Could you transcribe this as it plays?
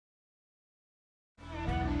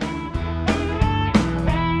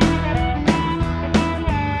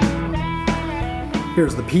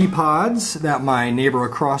Here's the pea pods that my neighbor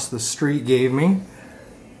across the street gave me.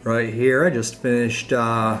 Right here, I just finished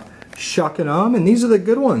shucking them, and these are the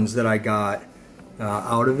good ones that I got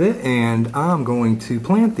out of it, and I'm going to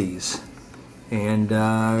plant these and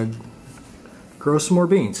grow some more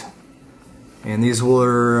beans. And these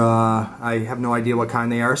were, I have no idea what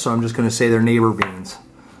kind they are, so I'm just going to say they're neighbor beans.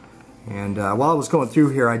 And while I was going through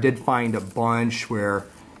here, I did find a bunch where,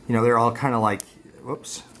 you know, they're all kind of like,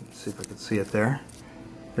 whoops, let's see if I can see it there.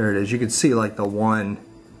 There it is. You can see like the one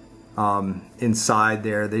inside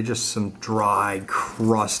there. They just some dried,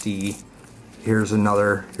 crusty. Here's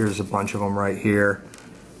another, here's a bunch of them right here.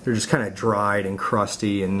 They're just kind of dried and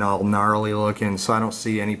crusty and all gnarly looking, so I don't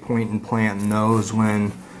see any point in planting those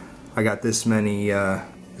when I got this many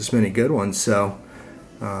good ones. So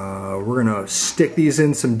we're gonna stick these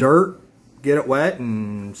in some dirt, get it wet,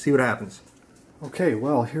 and see what happens. Okay,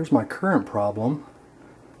 well, here's my current problem.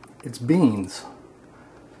 It's beans.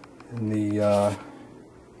 In the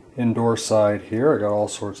indoor side here, I got all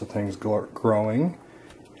sorts of things growing,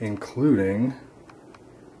 including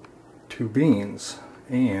 2 beans,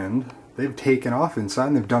 and they've taken off inside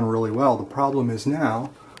and they've done really well. The problem is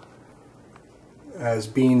now, as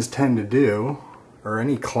beans tend to do, or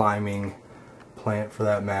any climbing plant for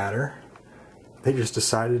that matter, they just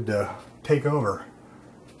decided to take over.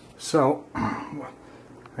 So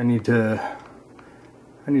I need to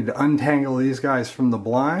untangle these guys from the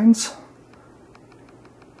blinds,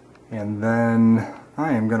 and then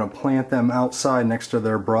I am going to plant them outside next to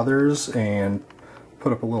their brothers and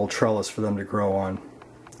put up a little trellis for them to grow on.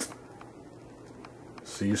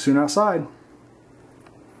 See you soon outside.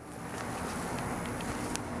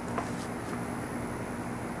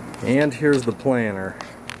 And here's the planter.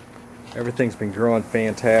 Everything's been growing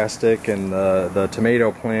fantastic, and the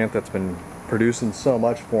tomato plant that's been producing so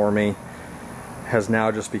much for me has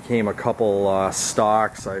now just became a couple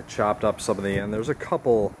stalks. I chopped up some of the end. There's a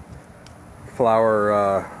couple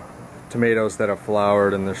flower tomatoes that have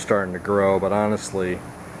flowered and they're starting to grow, but honestly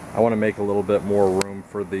I want to make a little bit more room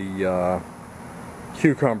for the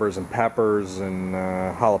cucumbers and peppers and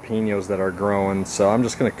jalapenos that are growing. So I'm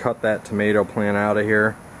just going to cut that tomato plant out of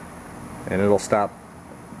here, and it'll stop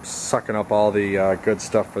sucking up all the good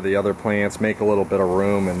stuff for the other plants, make a little bit of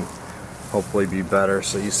room, and hopefully be better.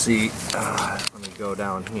 So you see, let me go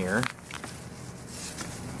down here,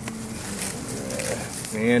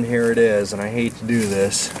 and here it is. And I hate to do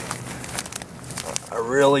this, I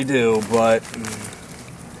really do, but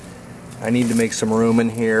I need to make some room in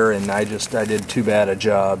here, and I did too bad a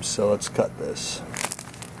job. So let's cut this.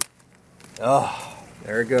 Oh,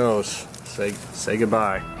 there it goes. Say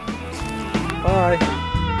goodbye. Bye.